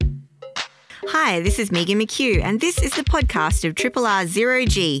Hi, this is Megan McHugh, and this is the podcast of Triple R Zero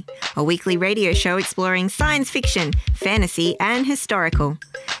G, a weekly radio show exploring science fiction, fantasy, and historical.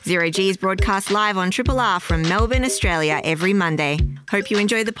 Zero G is broadcast live on Triple R from Melbourne, Australia, every Monday. Hope you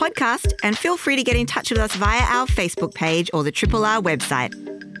enjoy the podcast, and feel free to get in touch with us via our Facebook page or the Triple R website.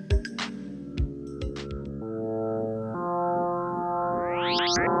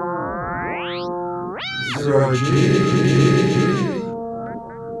 Zero G.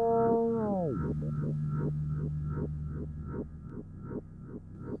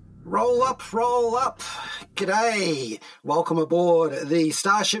 Roll up, roll up. G'day. Welcome aboard the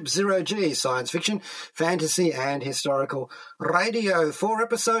Starship Zero G science fiction, fantasy and historical radio for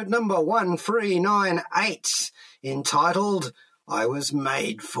episode number 1398, entitled I Was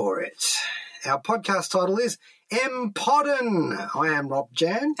Made For It. Our podcast title is M-Podden. I am Rob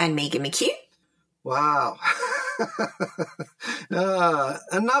Jan. And Megan McHugh. Wow.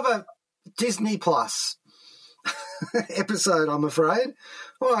 Another Disney Plus episode, I'm afraid.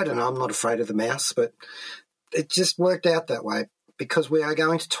 Well, I don't know. I'm not afraid of the mouse, but it just worked out that way because we are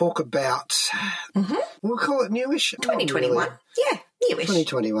going to talk about, we'll call it newish. 2021. Really. Yeah, newish.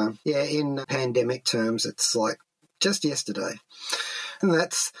 2021. Yeah, in pandemic terms, it's like just yesterday. And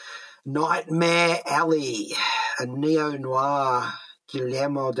that's Nightmare Alley, a neo-noir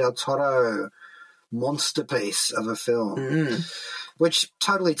Guillermo del Toro monster piece of a film, which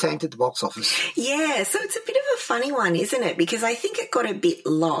totally tanked the box office. Yeah, so it's a bit of a funny one, isn't it? Because I think it got a bit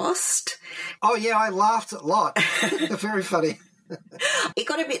lost. Oh, yeah, I laughed a lot. Very funny. It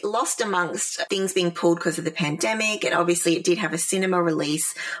got a bit lost amongst things being pulled because of the pandemic, and obviously it did have a cinema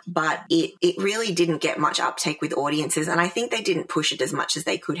release, but it really didn't get much uptake with audiences, and I think they didn't push it as much as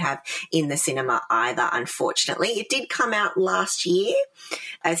they could have in the cinema either, unfortunately. It did come out last year,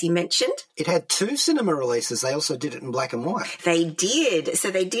 as you mentioned. It had 2 cinema releases. They also did it in black and white. They did.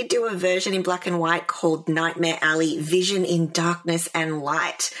 So they did do a version in black and white called Nightmare Alley, Vision in Darkness and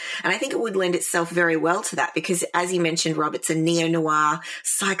Light. And I think it would lend itself very well to that because, as you mentioned, Rob, it's a neo-noir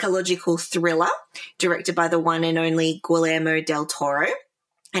psychological thriller directed by the one and only Guillermo del Toro.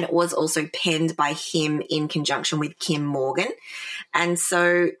 And it was also penned by him in conjunction with Kim Morgan. And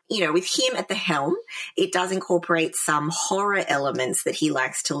so, you know, with him at the helm, it does incorporate some horror elements that he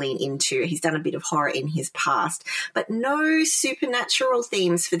likes to lean into. He's done a bit of horror in his past, but no supernatural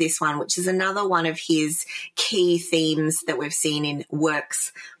themes for this one, which is another one of his key themes that we've seen in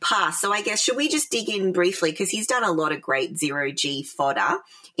works past. So I guess, should we just dig in briefly, because he's done a lot of great zero-G fodder,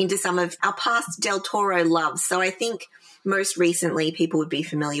 into some of our past Del Toro loves. So I think most recently, people would be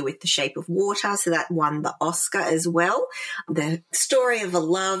familiar with The Shape of Water, so that won the Oscar as well. The story of a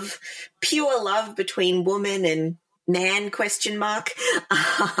love, pure love between woman and man, ?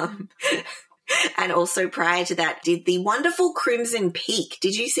 And also prior to that, did the wonderful Crimson Peak.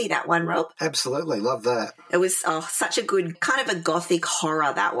 Did you see that one, Rob? Absolutely. Love that. It was such a good kind of a gothic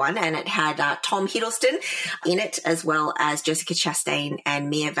horror, that one. And it had Tom Hiddleston in it, as well as Jessica Chastain and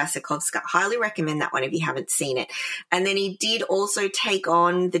Mia Wasikowska. Highly recommend that one if you haven't seen it. And then he did also take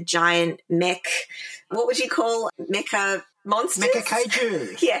on the giant mech, what would you call mecha monsters? Mecha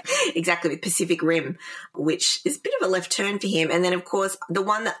Kaiju. Yeah, exactly, with Pacific Rim, which is a bit of a left turn for him. And then, of course, the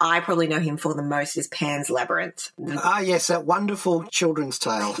one that I probably know him for the most is Pan's Labyrinth. Ah, yes, that wonderful children's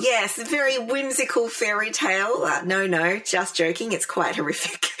tale. Yes, a very whimsical fairy tale. No, just joking. It's quite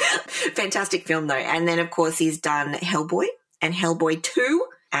horrific. Fantastic film, though. And then, of course, he's done Hellboy and Hellboy 2,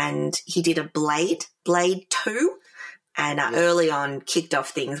 and he did a Blade 2. And early on kicked off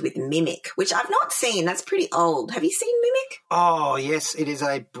things with Mimic, which I've not seen. That's pretty old. Have you seen Mimic? Oh, yes. It is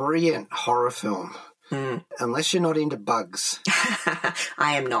a brilliant horror film. Unless you're not into bugs.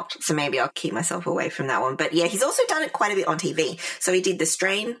 I am not. So maybe I'll keep myself away from that one. But yeah, he's also done it quite a bit on TV. So he did The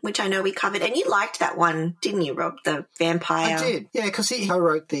Strain, which I know we covered. And you liked that one, didn't you, Rob? The vampire. I did. Yeah, because he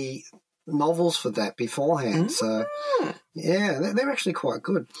wrote the novels for that beforehand. So, yeah, they're actually quite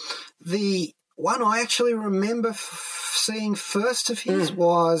good. The one I actually remember seeing first of his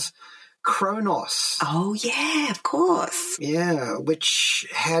was Kronos. Oh, yeah, of course. Yeah, which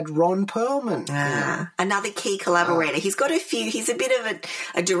had Ron Perlman. Another key collaborator. He's got a few. He's a bit of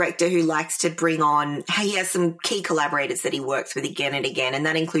a director who likes to bring on, he has some key collaborators that he works with again and again, and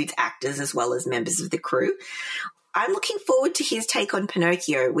that includes actors as well as members of the crew. I'm looking forward to his take on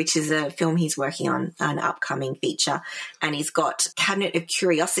Pinocchio, which is a film he's working on, an upcoming feature. And he's got Cabinet of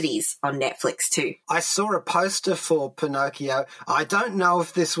Curiosities on Netflix too. I saw a poster for Pinocchio. I don't know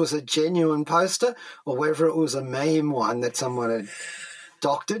if this was a genuine poster or whether it was a meme one that someone had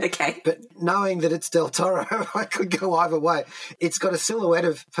doctored. Okay. But knowing that it's Del Toro, I could go either way. It's got a silhouette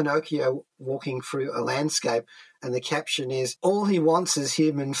of Pinocchio walking through a landscape, and the caption is, "All he wants is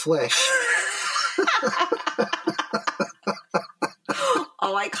human flesh."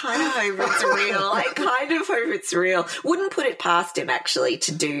 Oh, I kind of hope it's real. I kind of hope it's real. Wouldn't put it past him, actually,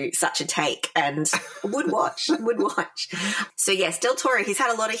 to do such a take, and would watch. So, yes, Del Toro, he's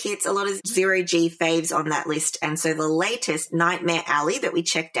had a lot of hits, a lot of zero-G faves on that list, and so the latest, Nightmare Alley, that we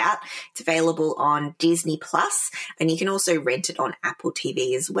checked out, it's available on Disney+, and you can also rent it on Apple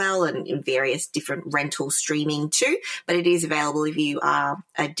TV as well, and in various different rental streaming too, but it is available if you are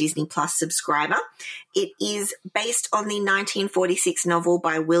a Disney+ subscriber. It is based on the 1946 novel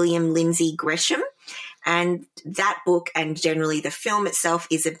by William Lindsay Gresham. And that book and generally the film itself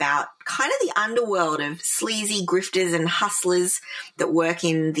is about kind of the underworld of sleazy grifters and hustlers that work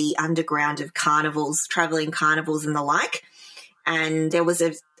in the underground of carnivals, traveling carnivals and the like. And there was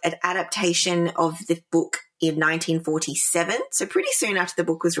an adaptation of the book in 1947. So pretty soon after the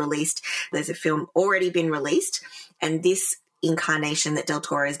book was released, there's a film already been released. And this incarnation that Del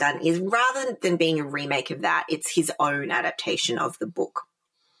Toro has done is, rather than being a remake of that, it's his own adaptation of the book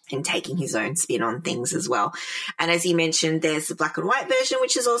and taking his own spin on things as well. And as you mentioned, there's the black and white version,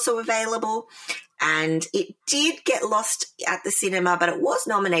 which is also available. And it did get lost at the cinema, but it was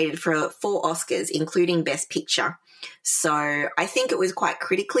nominated for 4 Oscars, including Best Picture. So I think it was quite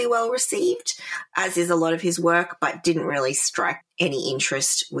critically well received, as is a lot of his work, but didn't really strike any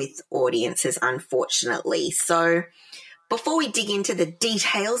interest with audiences, unfortunately. So before we dig into the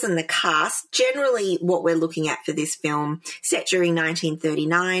details and the cast, generally what we're looking at for this film, set during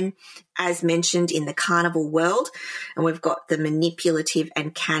 1939, as mentioned, in the carnival world, and we've got the manipulative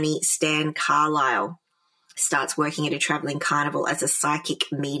and canny Stan Carlisle. Starts working at a travelling carnival as a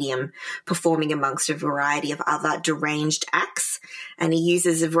psychic medium, performing amongst a variety of other deranged acts, and he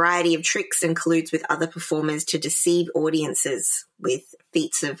uses a variety of tricks and colludes with other performers to deceive audiences with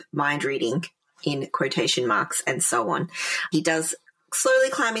feats of mind reading, in quotation marks, and so on. He does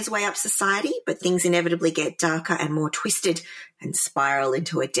slowly climb his way up society, but things inevitably get darker and more twisted and spiral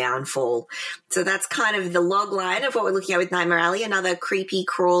into a downfall. So that's kind of the log line of what we're looking at with Nightmare Alley, another creepy,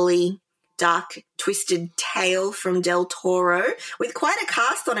 crawly, dark, twisted tale from Del Toro with quite a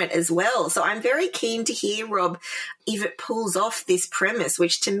cast on it as well. So I'm very keen to hear, Rob, if it pulls off this premise,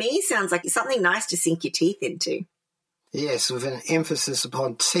 which to me sounds like something nice to sink your teeth into. Yes, with an emphasis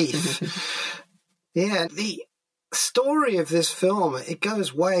upon teeth. Yeah, the story of this film, it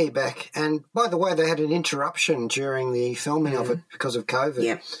goes way back. And by the way, they had an interruption during the filming of it because of COVID.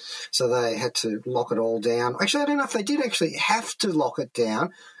 Yeah. So they had to lock it all down. Actually, I don't know if they did actually have to lock it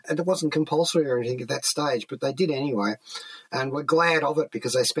down. And it wasn't compulsory or anything at that stage, but they did anyway. And we're glad of it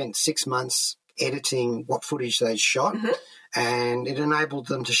because they spent 6 months editing what footage they'd shot. And it enabled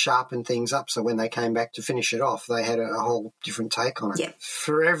them to sharpen things up. So when they came back to finish it off, they had a whole different take on it. Yeah.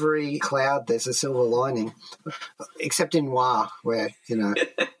 For every cloud, there's a silver lining, except in Noir, where,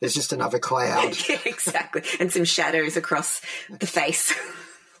 there's just another cloud. Yeah, exactly. And some shadows across the face.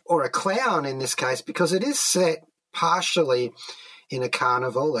 Or a clown in this case, because it is set partially in a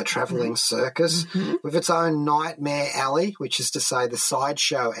carnival, a travelling circus, with its own Nightmare Alley, which is to say the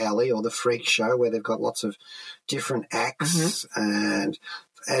sideshow alley or the freak show, where they've got lots of different acts. And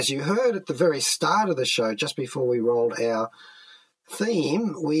as you heard at the very start of the show, just before we rolled our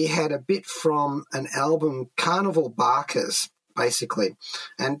theme, we had a bit from an album, Carnival Barkers, basically.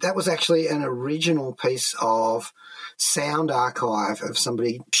 And that was actually an original piece of sound archive of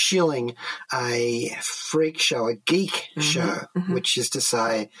somebody shilling a freak show, a geek show, which is to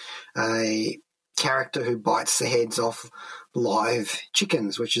say a character who bites the heads off live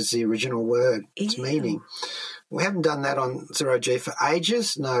chickens, which is the original word, its meaning. We haven't done that on Zero G for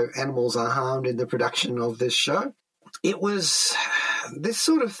ages. No animals are harmed in the production of this show. It was this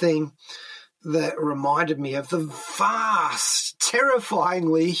sort of thing that reminded me of the vast,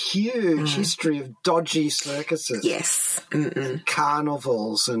 terrifyingly huge history of dodgy circuses. Yes.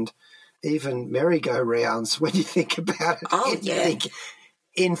 Carnivals and even merry-go-rounds when you think about it. Oh, Anything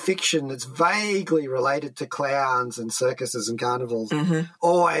in fiction that's vaguely related to clowns and circuses and carnivals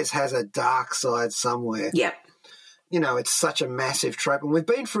always has a dark side somewhere. Yep. It's such a massive trope. And we've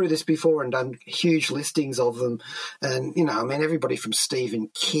been through this before and done huge listings of them. And, everybody from Stephen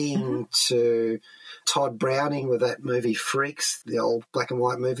King to Todd Browning with that movie Freaks, the old black and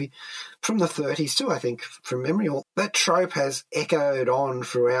white movie, from the 30s too, I think, from memory. That trope has echoed on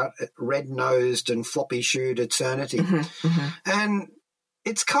throughout red-nosed and floppy-shoed eternity. And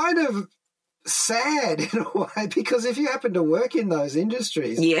it's kind of sad in a way, because if you happen to work in those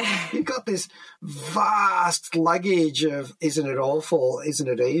industries, you've got this vast luggage of isn't it awful, isn't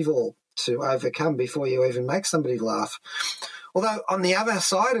it evil to overcome before you even make somebody laugh. Although on the other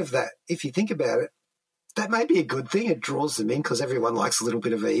side of that, if you think about it, that may be a good thing. It draws them in because everyone likes a little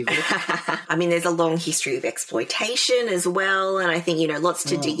bit of evil. I mean, there's a long history of exploitation as well. And I think, lots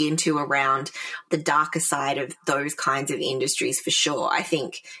to dig into around the darker side of those kinds of industries for sure. I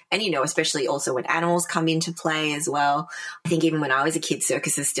think, and, especially also when animals come into play as well. I think even when I was a kid,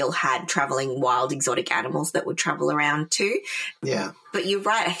 circuses still had traveling wild exotic animals that would travel around too. Yeah. But you're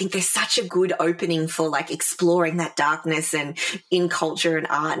right. I think there's such a good opening for like exploring that darkness and in culture and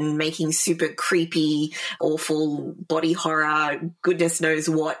art and making super creepy, awful body horror, goodness knows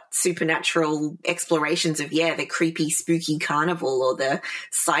what supernatural explorations of, the creepy, spooky carnival or the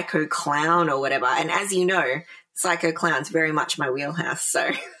psycho clown or whatever. And as you know, psycho clown's very much my wheelhouse. So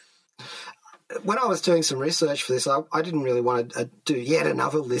when I was doing some research for this, I didn't really want to do yet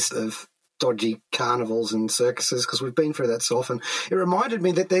another list of dodgy carnivals and circuses because we've been through that so often. It reminded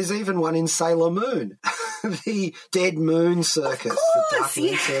me that there's even one in Sailor Moon, the Dead Moon Circus, the Dark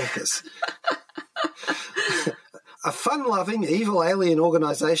Moon Circus. A fun-loving, evil alien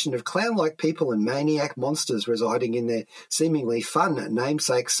organisation of clown-like people and maniac monsters residing in their seemingly fun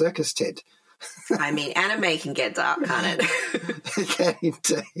namesake circus tent. I mean, anime can get dark, can't it? It can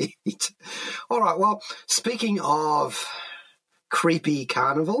indeed. All right, well, speaking of creepy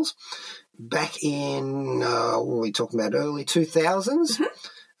carnivals, back in, what were we talking about, early 2000s,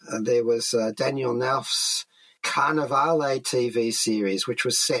 there was Daniel Knauf's Carnivale TV series, which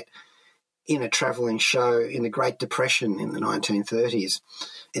was set in a travelling show in the Great Depression in the 1930s,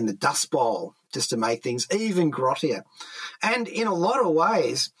 in the Dust Bowl, just to make things even grottier. And in a lot of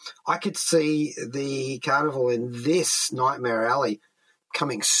ways, I could see the carnival in this Nightmare Alley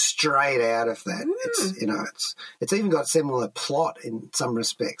coming straight out of that. It's even got similar plot in some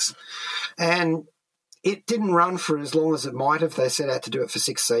respects. And it didn't run for as long as it might have. They set out to do it for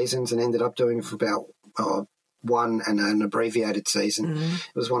 6 seasons and ended up doing it for about one and an abbreviated season.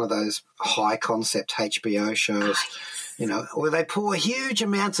 It was one of those high-concept HBO shows, where they pour huge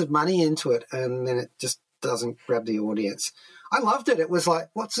amounts of money into it and then it just doesn't grab the audience. I loved it. It was like,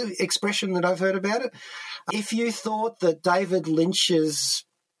 what's the expression that I've heard about it? If you thought that David Lynch's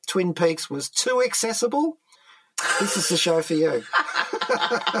Twin Peaks was too accessible, this is the show for you.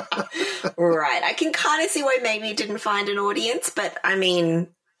 Right. I can kind of see why maybe it didn't find an audience, but I mean,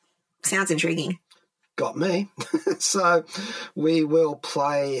 sounds intriguing. Got me. So we will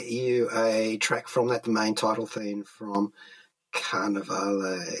play you a track from that, the main title theme from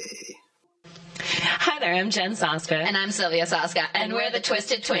Carnivale. Hi there, I'm Jen Saska. And I'm Sylvia Saska. And we're the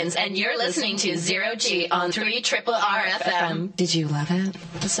Twisted Twins. And you're listening to Zero G on 3 Triple RFM. Did you love it?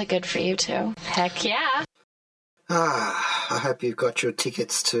 Is it good for you too? Heck yeah. I hope you've got your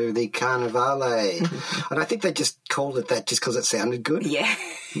tickets to the Carnivale. And I think they just called it that just because it sounded good. Yeah.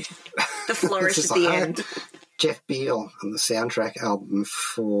 The flourish at the end. Jeff Beal on the soundtrack album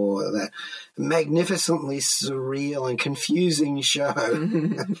for that magnificently surreal and confusing show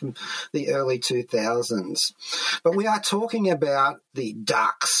from the early 2000s. But we are talking about the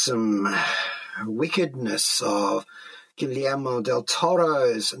darksome wickedness of Guillermo del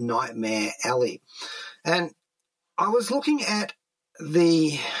Toro's Nightmare Alley. And I was looking at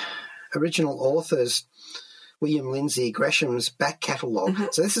the original author's, William Lindsay Gresham's, back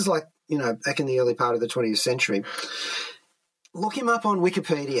catalogue. So this is like, back in the early part of the 20th century. Look him up on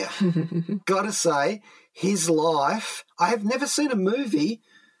Wikipedia. Gotta say, his life, I have never seen a movie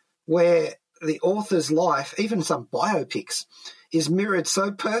where the author's life, even some biopics, is mirrored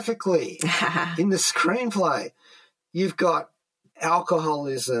so perfectly in the screenplay. You've got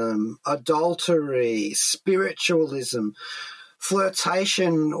alcoholism, adultery, spiritualism,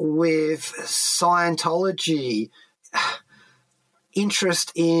 flirtation with Scientology,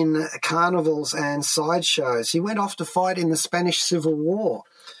 interest in carnivals and sideshows. He went off to fight in the Spanish Civil War,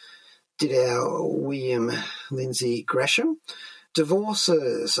 did our William Lindsay Gresham.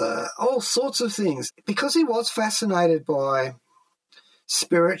 Divorces, all sorts of things. Because he was fascinated by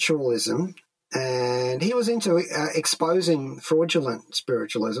spiritualism, and he was into exposing fraudulent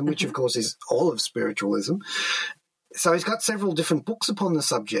spiritualism, which, of course, is all of spiritualism. So he's got several different books upon the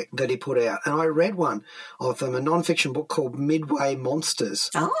subject that he put out, and I read one of them, a non-fiction book called Midway Monsters.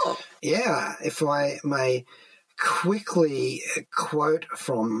 Oh. Yeah, if I may quickly quote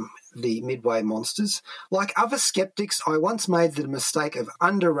from the Midway Monsters. Like other skeptics, I once made the mistake of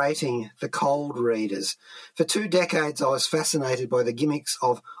underrating the cold readers. For 2 decades, I was fascinated by the gimmicks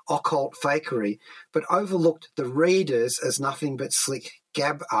of occult fakery, but overlooked the readers as nothing but slick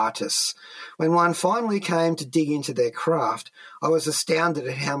gab artists. When one finally came to dig into their craft, I was astounded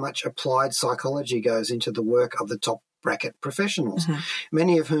at how much applied psychology goes into the work of the top bracket professionals,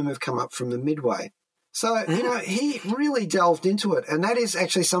 many of whom have come up from the Midway. So, he really delved into it, and that is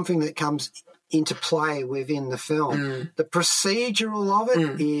actually something that comes into play within the film. The procedural of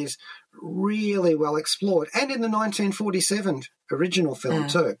it is really well explored, and in the 1947 original film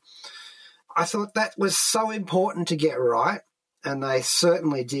too. I thought that was so important to get right, and they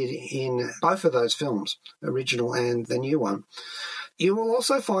certainly did in both of those films, original and the new one. You will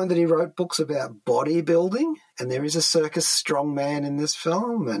also find that he wrote books about bodybuilding, and there is a circus strongman in this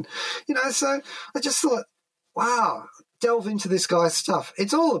film. And, so I just thought, wow, delve into this guy's stuff.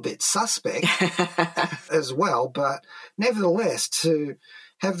 It's all a bit suspect as well, but nevertheless, to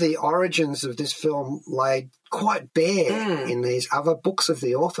have the origins of this film laid quite bare in these other books of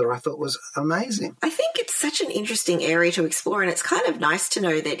the author, I thought was amazing. I think it's such an interesting area to explore, and it's kind of nice to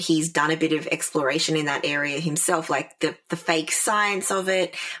know that he's done a bit of exploration in that area himself, like the fake science of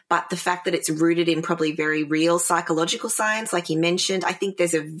it, but the fact that it's rooted in probably very real psychological science, like you mentioned. I think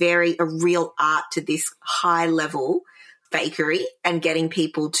there's a real art to this high level fakery and getting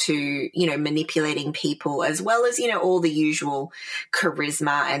people to, manipulating people, as well as, all the usual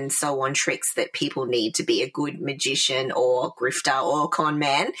charisma and so on tricks that people need to be a good magician or grifter or con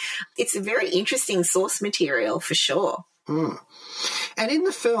man. It's a very interesting source material for sure. And in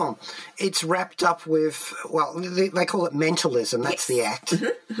the film, it's wrapped up with, they call it mentalism. That's the act.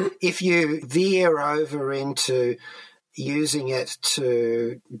 If you veer over into using it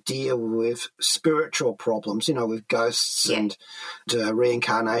to deal with spiritual problems, with ghosts and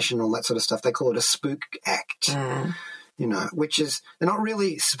reincarnation, all that sort of stuff. They call it a spook act, which is, they're not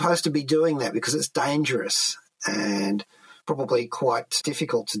really supposed to be doing that because it's dangerous and probably quite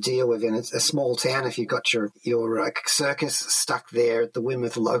difficult to deal with in a small town. If you've got your circus stuck there at the whim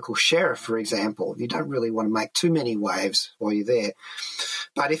of the local sheriff, for example, you don't really want to make too many waves while you're there.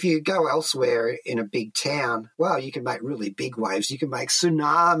 But if you go elsewhere in a big town, well, you can make really big waves. You can make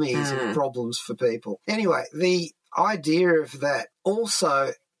tsunamis of problems for people. Anyway, the idea of that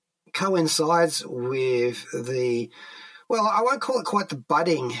also coincides with I won't call it quite the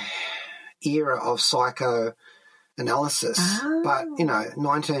budding era of psychoanalysis, but,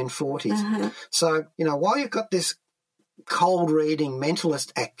 1940s. So, while you've got this cold reading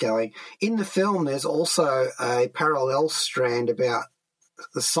mentalist act going, in the film there's also a parallel strand about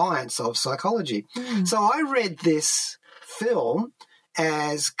the science of psychology. So I read this film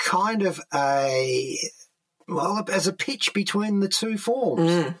as kind of as a pitch between the two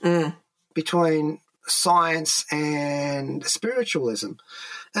forms, between science and spiritualism.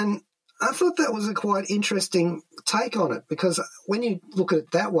 And I thought that was a quite interesting take on it, because when you look at it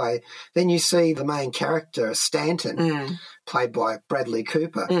that way, then you see the main character, Stanton, played by Bradley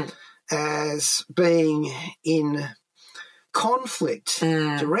Cooper, as being in conflict,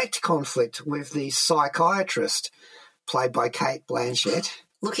 direct conflict with the psychiatrist, played by Cate Blanchett.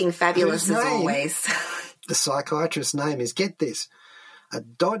 Looking fabulous as always. The psychiatrist's name is, get this, a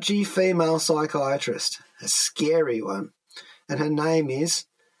dodgy female psychiatrist, a scary one, and her name is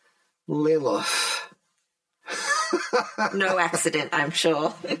Lilith. No accident, I'm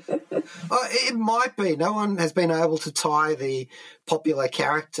sure. It might be. No one has been able to tie the popular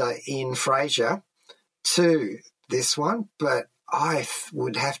character in Frasier to this one, but I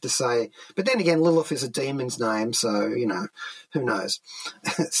would have to say, but then again, Lilith is a demon's name, so, who knows?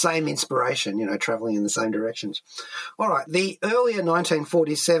 Same inspiration, travelling in the same directions. All right, the earlier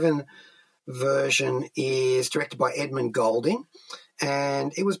 1947 version is directed by Edmund Goulding,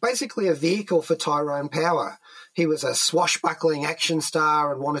 and it was basically a vehicle for Tyrone Power. He was a swashbuckling action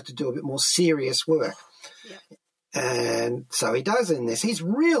star and wanted to do a bit more serious work. Yeah. And so he does in this. He's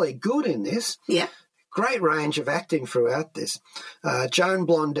really good in this. Yeah. Great range of acting throughout this. Joan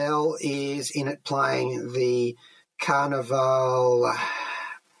Blondell is in it playing the carnival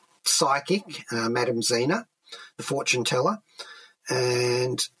psychic, Madame Zena, the fortune teller,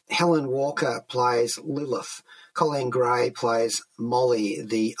 and Helen Walker plays Lilith. Colleen Gray plays Molly,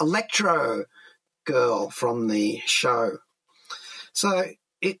 the electro girl from the show. So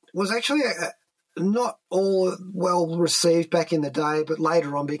it was actually not all well received back in the day, but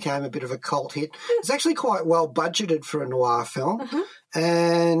later on became a bit of a cult hit. It's actually quite well budgeted for a noir film,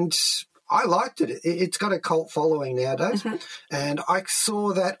 and I liked it. It's got a cult following nowadays, and I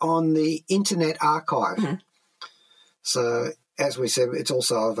saw that on the Internet Archive. So, as we said, it's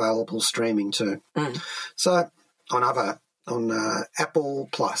also available streaming too. So, on Apple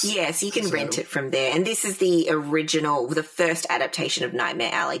Plus. Yes, you can rent it from there. And this is the original, the first adaptation of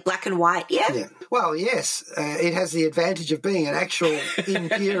Nightmare Alley. Black and white, yeah? Well, yes. It has the advantage of being an actual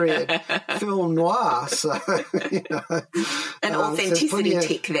in-period film noir. So, an authenticity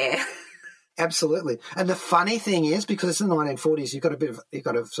tick there. Absolutely. And the funny thing is, because it's in the 1940s, you've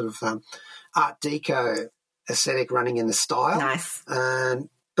got a sort of Art Deco aesthetic running in the style. Nice.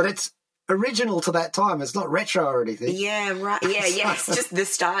 But it's original to that time. It's not retro or anything. Yeah, right. Yeah, it's just the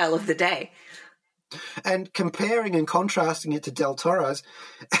style of the day. And comparing and contrasting it to Del Toro's,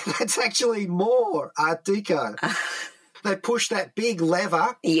 that's actually more Art Deco. They push that big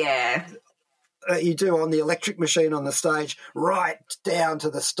lever Yeah. that you do on the electric machine on the stage right down to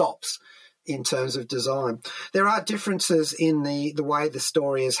the stops in terms of design. There are differences in the way the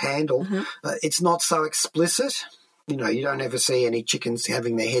story is handled. It's not so explicit. You know, you don't ever see any chickens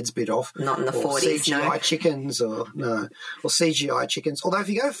having their heads bit off. Not in the or 40s, CGI no. chickens or CGI chickens. Although if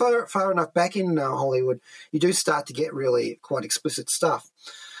you go far enough back in Hollywood, you do start to get really quite explicit stuff.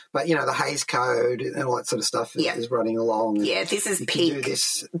 But, you know, the Hays Code and all that sort of stuff is running along. Yeah, this is You can do peak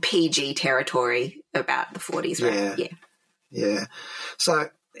this. PG territory about the 40s, right? Yeah. So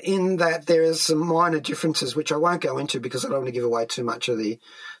in that there is some minor differences, which I won't go into because I don't want to give away too much of the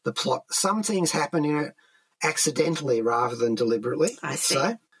plot. Some things happen in it accidentally rather than deliberately, let's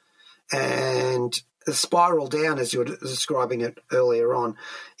say. And the spiral down, as you were describing it earlier on,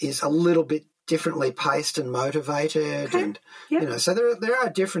 is a little bit differently paced and motivated. And, you know, so there are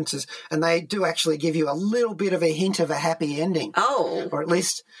differences, and they do actually give you a little bit of a hint of a happy ending. Oh. Or at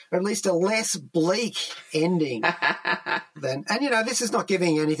least a less bleak ending than, and, you know, this is not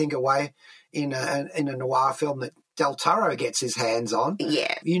giving anything away in a noir film that Del Toro gets his hands on.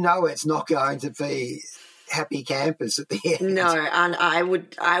 Yeah. You know it's not going to be happy campers at the end. No, and I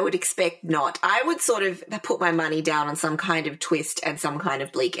would expect not. I would sort of put my money down on some kind of twist and some kind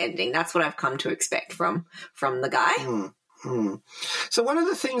of bleak ending. That's what I've come to expect from the guy. So one of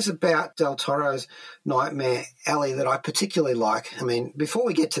the things about Del Toro's Nightmare Alley that I particularly like, I mean, before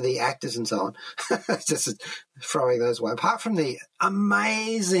we get to the actors and so on, just throwing those away, apart from the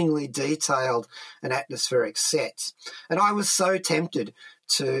amazingly detailed and atmospheric sets, and I was so tempted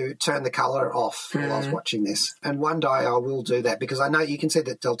to turn the colour off while I was watching this. And one day I will do that because I know you can see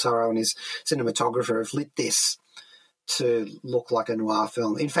that Del Toro and his cinematographer have lit this to look like a noir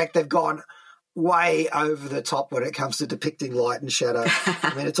film. In fact, they've gone way over the top when it comes to depicting light and shadow.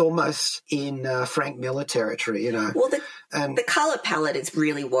 I mean, it's almost in Frank Miller territory, you know. Well, the colour palette is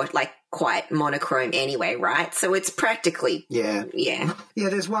really quite monochrome anyway, right? So it's practically... Yeah. Yeah,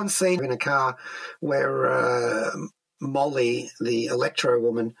 there's one scene in a car where... Molly, the Electro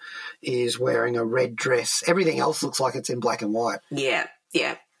woman, is wearing a red dress. Everything else looks like it's in black and white. Yeah.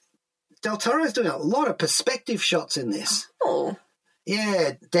 Del Toro's doing a lot of perspective shots in this. Oh.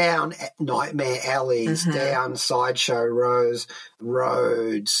 Yeah, down nightmare alleys, down sideshow roads,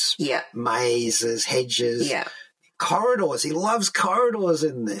 mazes, hedges, corridors. He loves corridors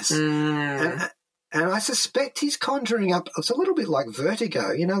in this. And I suspect he's conjuring up, it's a little bit like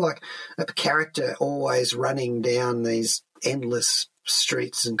Vertigo, you know, like a character always running down these endless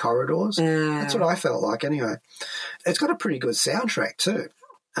streets and corridors. That's what I felt like anyway. It's got a pretty good soundtrack too.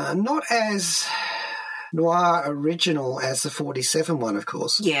 Not as noir original as the 47 one, of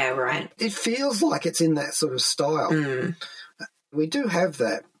course. Yeah, right. It feels like it's in that sort of style. We do have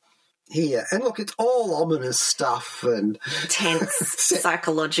that here. And look, it's all ominous stuff and tense,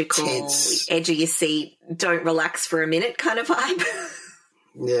 psychological, edge of your seat, don't relax for a minute kind of vibe.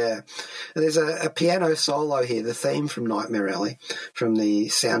 Yeah. And there's a piano solo here, the theme from Nightmare Alley, from the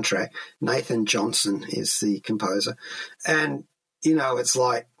soundtrack. Nathan Johnson is the composer. And, you know, it's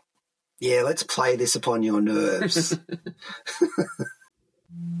like, yeah, let's play this upon your nerves.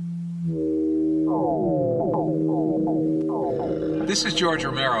 This is George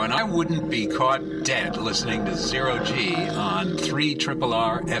Romero, and I wouldn't be caught dead listening to Zero G on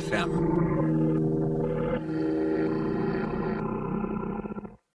 3RRR FM.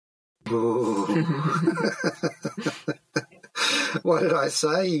 What did I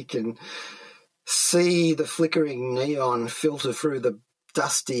say? You can see the flickering neon filter through the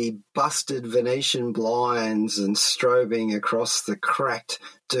dusty, busted Venetian blinds and strobing across the cracked,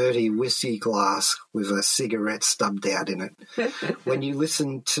 dirty whiskey glass with a cigarette stubbed out in it. When you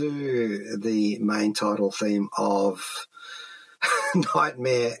listen to the main title theme of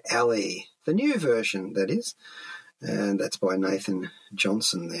Nightmare Alley, the new version, that is, and that's by Nathan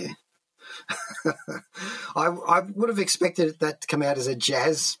Johnson there. I would have expected that to come out as a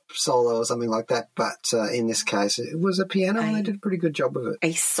jazz solo or something like that, but in this case it was a piano and they did a pretty good job of it.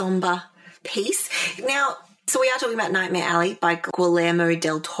 A somber piece. Now, so we are talking about Nightmare Alley by Guillermo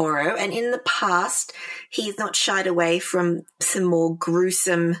del Toro, and in the past he's not shied away from some more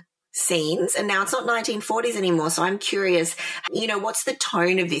gruesome scenes, and now it's not 1940s anymore, so I'm curious, you know, what's the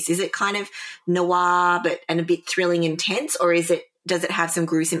tone of this? Is it kind of noir and a bit thrilling and tense, or does it have some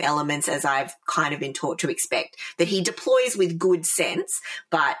gruesome elements, as I've kind of been taught to expect, that he deploys with good sense,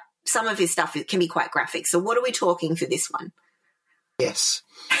 but some of his stuff can be quite graphic? So what are we talking for this one? Yes.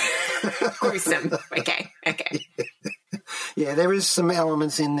 Gruesome. Okay. Yeah, there is some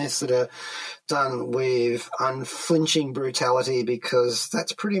elements in this that are done with unflinching brutality because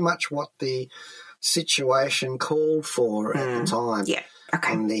that's pretty much what the situation called for at the time. Yeah.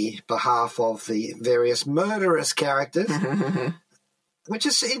 Okay. On the behalf of the various murderous characters. Which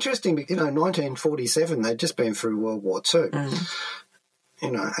is interesting because, 1947, they'd just been through World War II.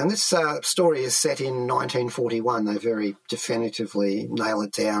 And this story is set in 1941. They very definitively nail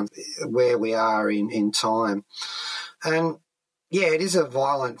it down where we are in time. And, yeah, it is a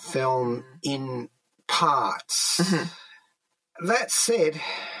violent film in parts. That said,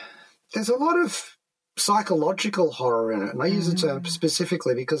 there's a lot of psychological horror in it, and I use the term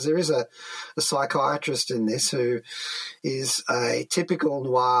specifically because there is a psychiatrist in this who is a typical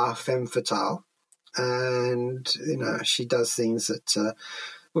noir femme fatale, and she does things that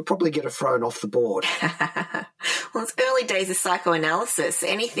would probably get her thrown off the board. Well, it's early days of psychoanalysis.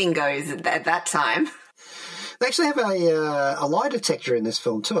 Anything goes at that time. They actually have a lie detector in this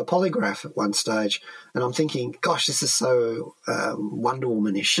film too, a polygraph at one stage. And I'm thinking, gosh, this is so Wonder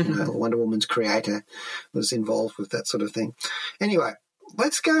Woman-ish. Wonder Woman's creator was involved with that sort of thing. Anyway,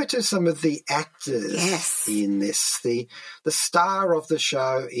 let's go to some of the actors in this. The star of the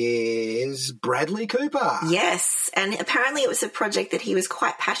show is Bradley Cooper. Yes, and apparently it was a project that he was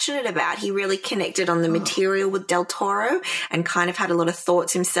quite passionate about. He really connected on the material with Del Toro and kind of had a lot of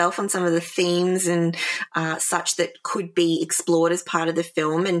thoughts himself on some of the themes and such that could be explored as part of the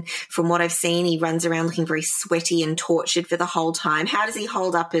film. And from what I've seen, he runs around looking very sweaty and tortured for the whole time. How does he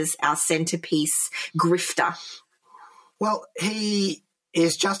hold up as our centerpiece grifter? Well, he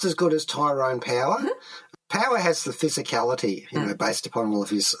is just as good as Tyrone Power. Power has the physicality, based upon all of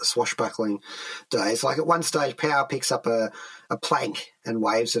his swashbuckling days. Like at one stage, Power picks up a plank and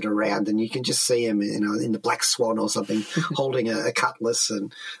waves it around, and you can just see him, in the Black Swan or something, holding a cutlass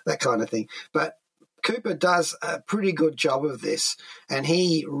and that kind of thing. But Cooper does a pretty good job of this, and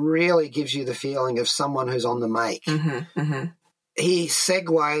he really gives you the feeling of someone who's on the make. He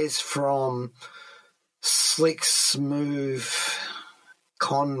segues from slick, smooth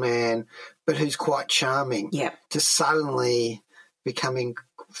con man, but who's quite charming, to suddenly becoming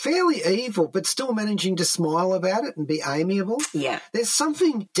fairly evil, but still managing to smile about it and be amiable. Yeah. There's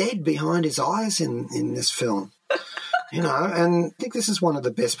something dead behind his eyes in this film, and I think this is one of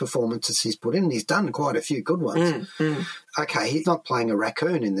the best performances he's put in. He's done quite a few good ones. Okay, he's not playing a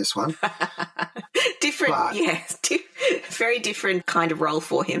raccoon in this one. Different, very different kind of role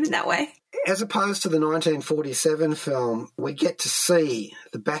for him in that way. As opposed to the 1947 film, we get to see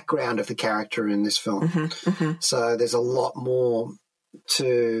the background of the character in this film. So there's a lot more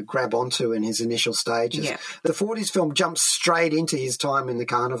to grab onto in his initial stages. The 40s film jumps straight into his time in the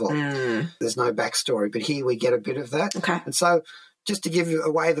carnival. There's no backstory, but here we get a bit of that. And so just to give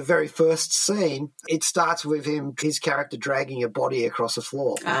away the very first scene, it starts with his character dragging a body across the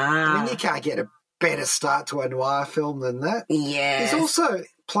floor. I mean, you can't get a better start to a noir film than that. He's also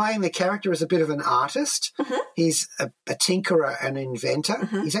playing the character as a bit of an artist. He's a tinkerer and inventor.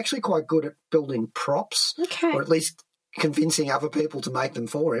 He's actually quite good at building props, or at least convincing other people to make them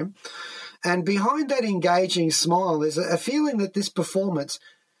for him. And behind that engaging smile, there's a feeling that this performance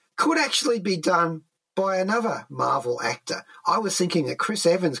could actually be done by another Marvel actor. I was thinking that Chris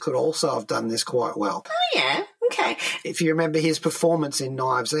Evans could also have done this quite well. Oh, yeah. Okay. If you remember his performance in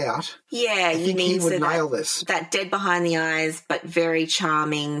Knives Out, I think he would nail this. That dead behind the eyes, but very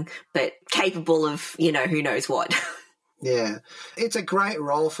charming, but capable of, who knows what. Yeah, it's a great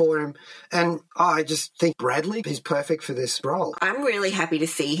role for him, and I just think Bradley is perfect for this role. I'm really happy to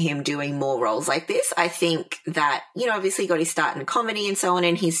see him doing more roles like this. I think that, obviously he got his start in comedy and so on,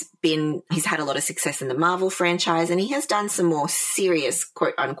 and he's had a lot of success in the Marvel franchise, and he has done some more serious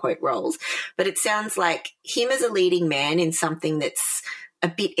quote-unquote roles. But it sounds like him as a leading man in something that's a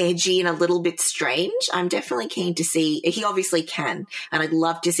bit edgy and a little bit strange, I'm definitely keen to see. He obviously can, and I'd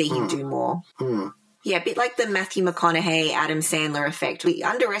love to see him do more. Yeah, a bit like the Matthew McConaughey, Adam Sandler effect. We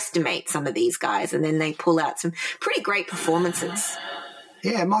underestimate some of these guys, and then they pull out some pretty great performances.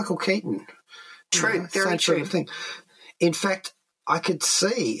 Yeah, Michael Keaton. True, very true. Sort of thing. In fact, I could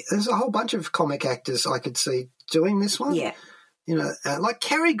see, there's a whole bunch of comic actors I could see doing this one. Yeah. Like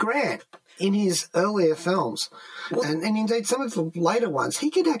Cary Grant in his earlier films. And indeed some of the later ones,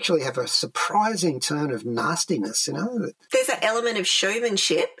 he could actually have a surprising turn of nastiness, There's an element of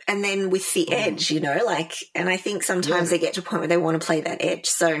showmanship and then with the edge, and I think sometimes they get to a point where they want to play that edge.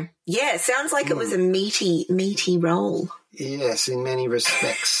 So, yeah, it sounds like it was a meaty role. Yes, in many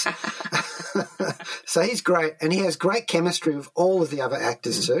respects. So he's great, and he has great chemistry with all of the other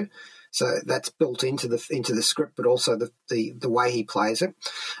actors too. So that's built into the script, but also the way he plays it.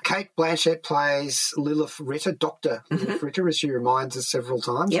 Kate Blanchett plays Lilith Ritter, Dr. Lilith Ritter, as she reminds us several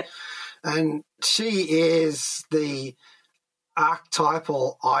times. Yep. And she is the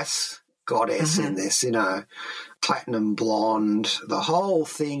archetypal ice goddess in this, platinum blonde, the whole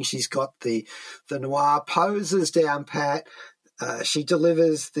thing. She's got the noir poses down pat. She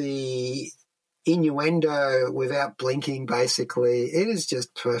delivers the innuendo without blinking, basically. It is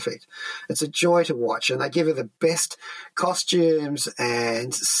just perfect. It's a joy to watch, and they give her the best costumes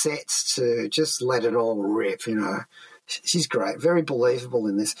and sets to just let it all rip, She's great, very believable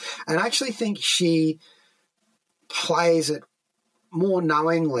in this. And I actually think she plays it more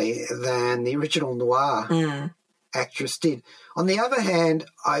knowingly than the original noir actress did. On the other hand,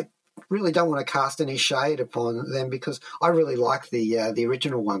 I really don't want to cast any shade upon them because I really like the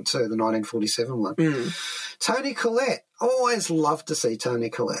original one too, the 1947 one. Toni Collette, always loved to see Toni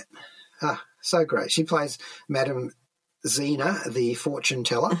Collette. So great. She plays Madame Zena, the fortune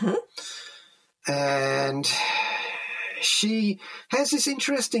teller, and she has this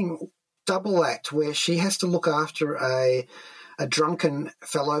interesting double act where she has to look after a drunken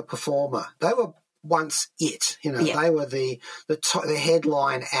fellow performer. They were once it, they were the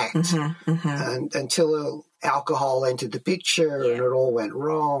headline act, and until alcohol entered the picture and it all went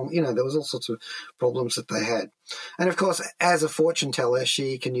wrong. There was all sorts of problems that they had. And of course, as a fortune teller,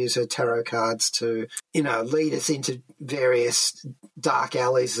 she can use her tarot cards to, lead us into various dark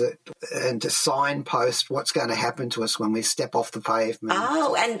alleys and to signpost what's going to happen to us when we step off the pavement.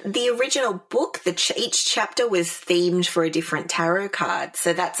 Oh, and the original book, each chapter was themed for a different tarot card.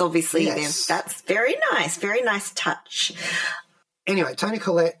 So that's obviously, that's very nice touch. Anyway, Toni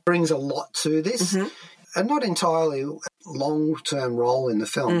Collette brings a lot to this. And not entirely long-term role in the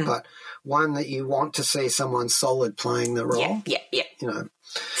film, but one that you want to see someone solid playing the role. Yeah.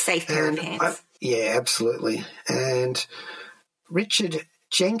 Safe pair of hands. Absolutely. And Richard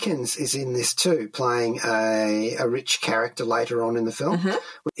Jenkins is in this too, playing a rich character later on in the film.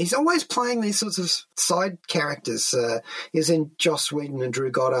 He's always playing these sorts of side characters. He's in Joss Whedon and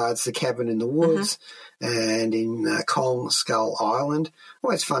Drew Goddard's The Cabin in the Woods and in Kong Skull Island.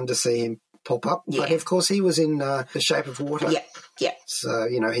 Always fun to see him pop up. But, of course, he was in The Shape of Water. Yeah. So,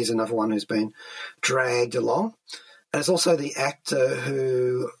 he's another one who's been dragged along. There's also the actor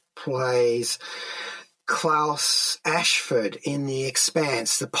who plays Klaus Ashford in The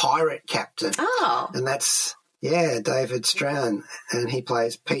Expanse, the pirate captain. Oh. And that's, David Strathairn, and he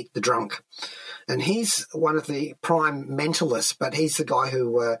plays Pete the Drunk. And he's one of the prime mentalists, but he's the guy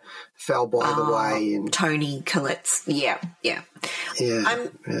who fell by the way. And Toni Collette's,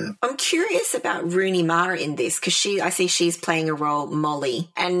 I'm curious about Rooney Mara in this because I see she's playing a role, Molly,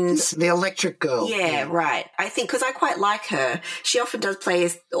 and the electric girl. Yeah, right. I think because I quite like her. She often does play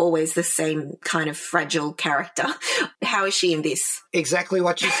as always the same kind of fragile character. How is she in this? Exactly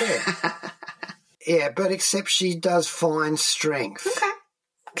what you said. But except she does find strength.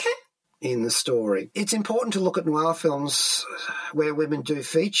 Okay. In the story. It's important to look at noir films where women do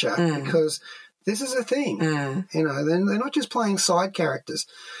feature because this is a thing. They're not just playing side characters.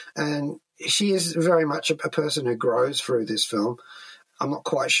 And she is very much a person who grows through this film. I'm not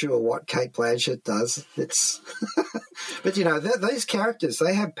quite sure what Kate Blanchett does. But, these characters,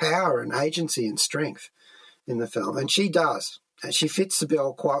 they have power and agency and strength in the film, and she does. And she fits the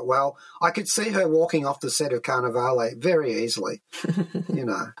bill quite well. I could see her walking off the set of Carnivale very easily,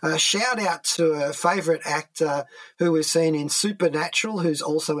 A shout out to a favourite actor who was seen in Supernatural, who's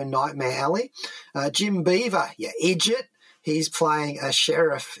also in Nightmare Alley, Jim Beaver, idiot. He's playing a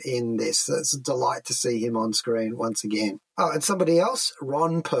sheriff in this. It's a delight to see him on screen once again. Oh, and somebody else,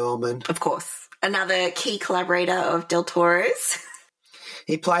 Ron Perlman. Of course. Another key collaborator of Del Toro's.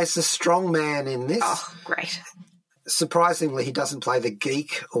 He plays the strong man in this. Oh, great. Surprisingly, he doesn't play the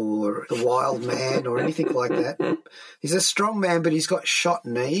geek or the wild man or anything like that. He's a strong man, but he's got shot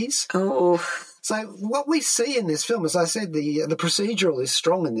knees. Oh. So what we see in this film, as I said, the procedural is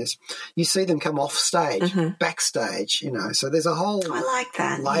strong in this. You see them come off stage, backstage, So there's a whole I like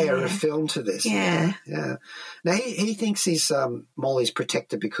that. layer of film to this. Yeah. Now, he thinks he's Molly's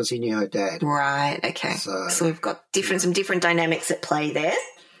protector because he knew her dad. Right, okay. So we've got some different dynamics at play there.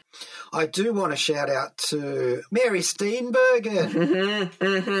 I do want to shout out to Mary Steenburgen.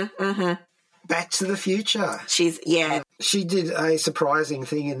 Back to the Future. She did a surprising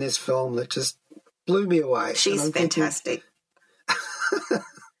thing in this film that just blew me away. She's fantastic.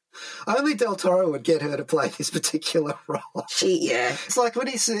 Only Del Toro would get her to play this particular role. It's like when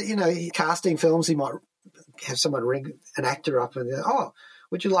he's, casting films, he might have someone ring an actor up and go, "Oh,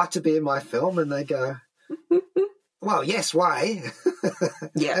 would you like to be in my film?" And they go, Well, yes, way.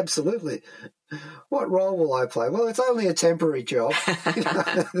 Yeah. Absolutely. What role will I play? Well, it's only a temporary job.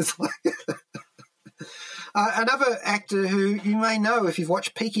 It's like another actor who you may know if you've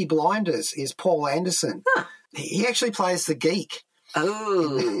watched Peaky Blinders is Paul Anderson. Huh. He actually plays the geek.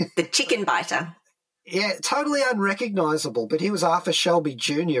 Oh, the chicken biter. Yeah, totally unrecognisable, but he was Arthur Shelby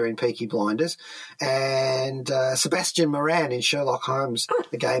Jr. in Peaky Blinders and Sebastian Moran in Sherlock Holmes,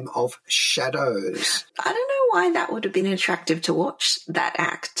 The Game of Shadows. I don't know why that would have been attractive to watch that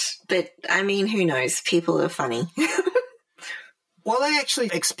act, but I mean, who knows? People are funny. Well, they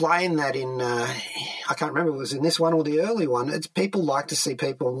actually explain that in, I can't remember if it was in this one or the early one. It's people like to see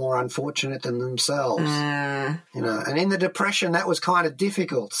people more unfortunate than themselves, you know. And in the Depression, that was kind of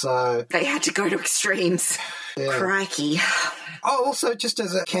difficult. So They had to go to extremes. Yeah. Crikey. Oh, also, just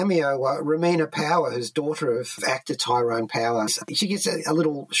as a cameo, Romina Power, who's daughter of actor Tyrone Power, she gets a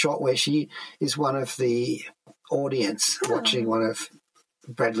little shot where she is one of the audience watching one of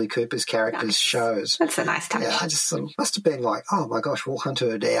Bradley Cooper's character's shows. That's a nice touch. Yeah, I just must have been like, oh my gosh, we'll hunt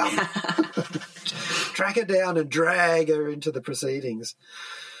her down. Track her down and drag her into the proceedings.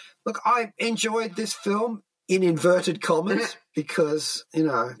 Look, I enjoyed this film in inverted commas because, you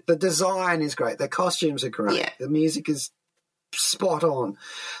know, the design is great. The costumes are great. Yeah. The music is spot on.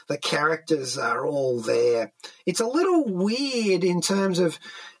 The characters are all there. It's a little weird in terms of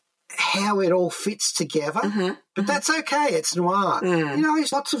how it all fits together, but that's okay. It's noir. You know,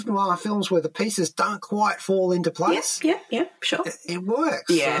 there's lots of noir films where the pieces don't quite fall into place. Yeah, sure. It works.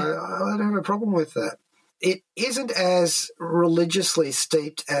 Yeah. So I don't have a problem with that. It isn't as religiously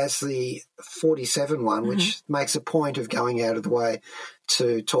steeped as the 47 one, which makes a point of going out of the way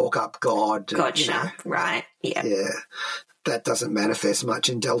to talk up God. Gotcha. You know. Right. Yeah. Yeah. That doesn't manifest much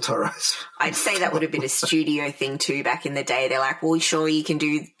in Del Toro's. I'd say that would have been a studio thing too back in the day. They're like, well, sure, you can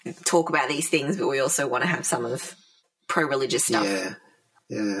talk about these things, but we also want to have some of pro-religious stuff.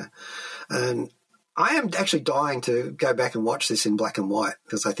 Yeah. And I am actually dying to go back and watch this in black and white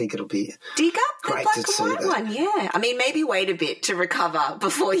because I think it'll be Dig up the great black to and see white that. one, yeah. I mean, maybe wait a bit to recover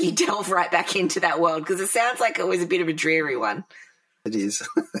before you delve right back into that world because it sounds like it was a bit of a dreary one. It is.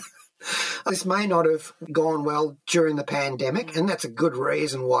 This may not have gone well during the pandemic, and that's a good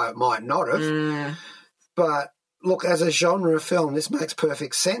reason why it might not have. But look, as a genre film, this makes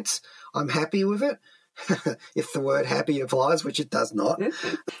perfect sense. I'm happy with it, if the word happy applies, which it does not.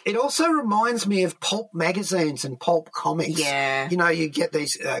 It also reminds me of pulp magazines and pulp comics. Yeah. You know, you get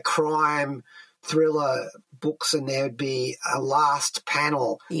these crime thriller books and there would be a last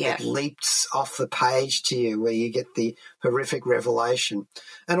panel that leaps off the page to you where you get the horrific revelation.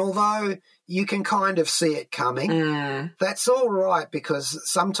 And although you can kind of see it coming, that's all right because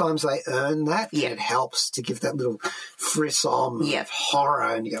sometimes they earn that and it helps to give that little frisson of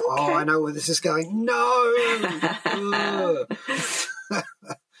horror and you go, oh, I know where this is going. No!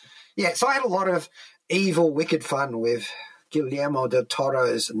 Yeah, so I had a lot of evil, wicked fun with Guillermo del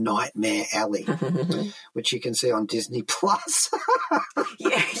Toro's Nightmare Alley, which you can see on Disney Plus.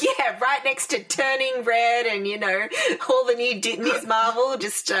 yeah, right next to Turning Red and, you know, all the new Ms. Marvel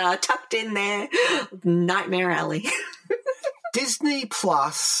just tucked in there. Nightmare Alley. Disney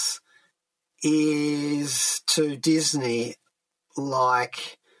Plus is to Disney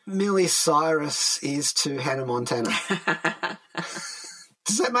like Miley Cyrus is to Hannah Montana.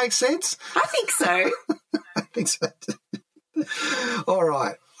 Does that make sense? I think so. I think so too. All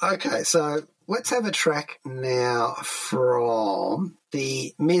right. Okay, so let's have a track now from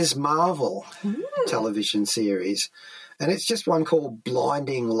the Ms. Marvel television series. And it's just one called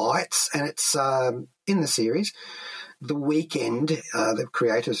Blinding Lights, and it's in the series. The Weeknd, the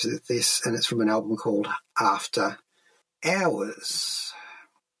creators of this, and it's from an album called After Hours.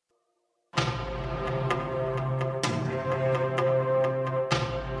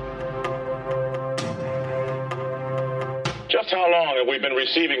 Just how long have we been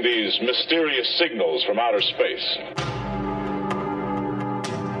receiving these mysterious signals from outer space?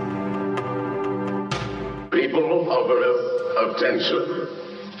 People of Earth, attention.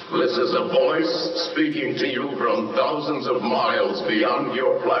 This is a voice speaking to you from thousands of miles beyond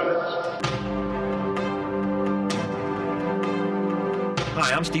your planet.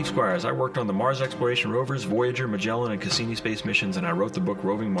 Hi, I'm Steve Squires. I worked on the Mars exploration rovers, Voyager, Magellan, and Cassini space missions, and I wrote the book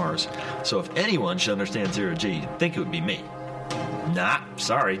Roving Mars. So if anyone should understand Zero-G, you'd think it would be me. Nah,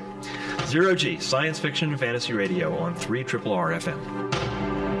 sorry. Zero-G, science fiction and fantasy radio on 3RRR FM.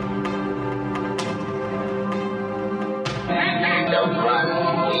 Don't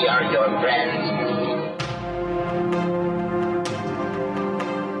run. We are your friends.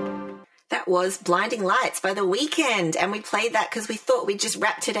 That was Blinding Lights by The Weeknd, and we played that because we thought we'd just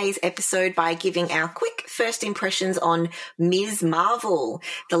wrap today's episode by giving our quick first impressions on Ms. Marvel,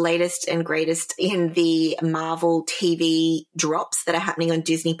 the latest and greatest in the Marvel TV drops that are happening on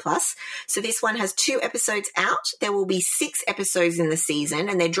Disney+. So this one has 2 episodes out. There will be 6 episodes in the season,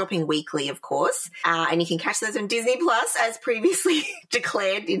 and they're dropping weekly, of course. And you can catch those on Disney+, as previously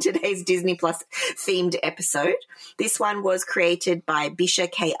declared in today's Disney+ themed episode. This one was created by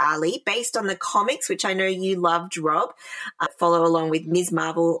Bisha K. Ali, based on the comics, which I know you loved, Rob. Follow along with Ms.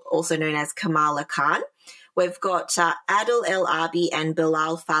 Marvel, also known as Kamala Khan. We've got Adil El Arbi and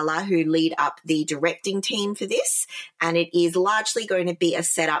Bilal Fallah, who lead up the directing team for this, and it is largely going to be a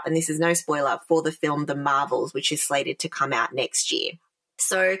setup, and this is no spoiler, for the film The Marvels, which is slated to come out next year.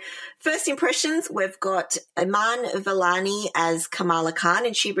 So first impressions, we've got Iman Vellani as Kamala Khan,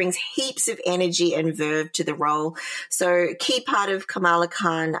 and she brings heaps of energy and verve to the role. So key part of Kamala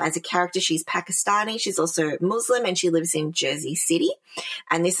Khan as a character, she's Pakistani, she's also Muslim, and she lives in Jersey City.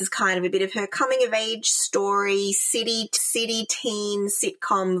 And this is kind of a bit of her coming-of-age story, city teen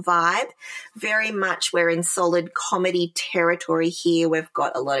sitcom vibe. Very much we're in solid comedy territory here. We've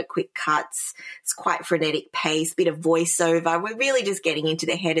got a lot of quick cuts. It's quite frenetic pace, bit of voiceover. We're really just getting into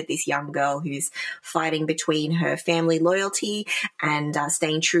the head of this young girl who's fighting between her family loyalty and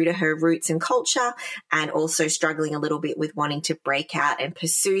staying true to her roots and culture, and also struggling a little bit with wanting to break out and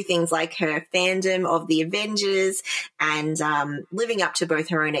pursue things like her fandom of the Avengers and living up to both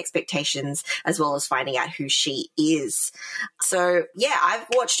her own expectations as well as finding out who she is. So, yeah, I've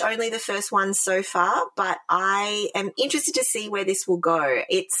watched only the first one so far, but I am interested to see where this will go.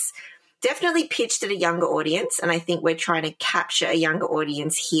 It's definitely pitched at a younger audience, and I think we're trying to capture a younger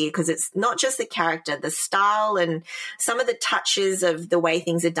audience here because it's not just the character, the style and some of the touches of the way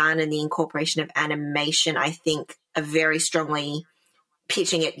things are done and the incorporation of animation, I think, are very strongly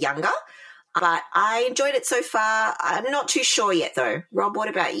pitching it younger. But I enjoyed it so far. I'm not too sure yet, though. Rob, what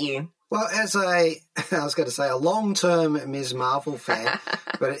about you? Well, as I was going to say, a long-term Ms. Marvel fan,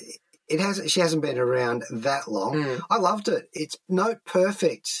 but she hasn't been around that long. I loved it. It's note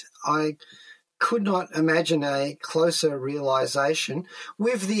perfect. I could not imagine a closer realisation,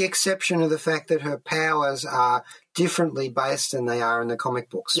 with the exception of the fact that her powers are differently based than they are in the comic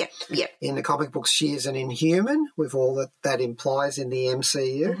books. Yep. In the comic books, she is an Inhuman, with all that implies in the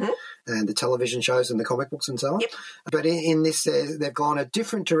MCU and the television shows and the comic books and so on. Yep. But in this, they've gone a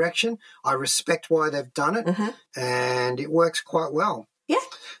different direction. I respect why they've done it, and it works quite well. Yeah.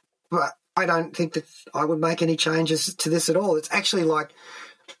 But I don't think that I would make any changes to this at all. It's actually like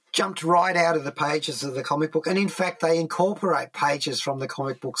jumped right out of the pages of the comic book. And in fact, they incorporate pages from the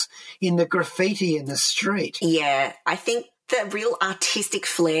comic books in the graffiti in the street. Yeah, I think the real artistic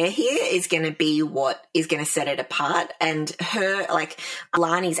flair here is going to be what is going to set it apart. And her, like,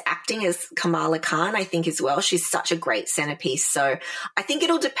 Alani's acting as Kamala Khan, I think as well, she's such a great centerpiece. So I think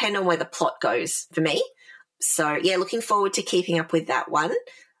it'll depend on where the plot goes for me. So, yeah, looking forward to keeping up with that one.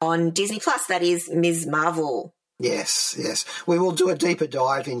 On Disney+, that is Ms. Marvel. Yes. We will do a deeper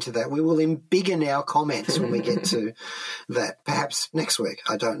dive into that. We will embiggen our comments when we get to that, perhaps next week.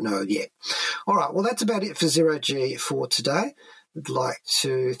 I don't know yet. All right, well, that's about it for Zero G for today. I'd like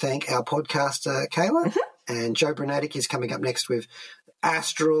to thank our podcaster, Kayla, and Joe Brunatic is coming up next with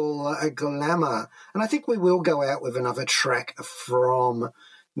Astral Glamour. And I think we will go out with another track from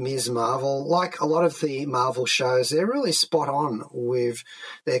Ms. Marvel. Like a lot of the Marvel shows, they're really spot on with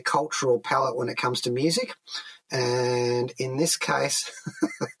their cultural palette when it comes to music. And in this case,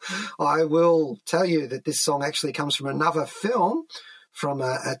 I will tell you that this song actually comes from another film, from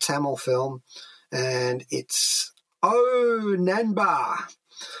a Tamil film, and it's Oh Nanba.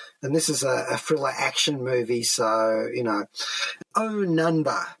 And this is a thriller action movie, so, you know, Oh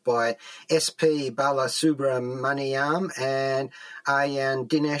Nanba by S.P. Balasubramaniam and Ayan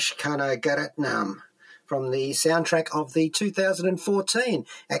Dinesh Kanagaratnam, from the soundtrack of the 2014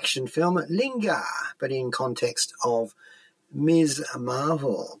 action film Linga, but in context of Ms.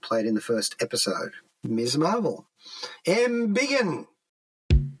 Marvel, played in the first episode. Ms. Marvel. Embiggen.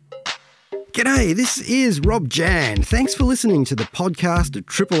 G'day, this is Rob Jan. Thanks for listening to the podcast of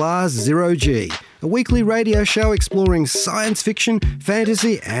Triple R's Zero G, a weekly radio show exploring science fiction,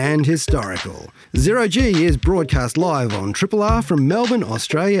 fantasy and historical. Zero G is broadcast live on Triple R from Melbourne,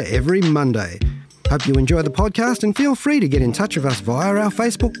 Australia every Monday. Hope you enjoy the podcast and feel free to get in touch with us via our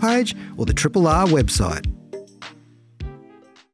Facebook page or the Triple R website.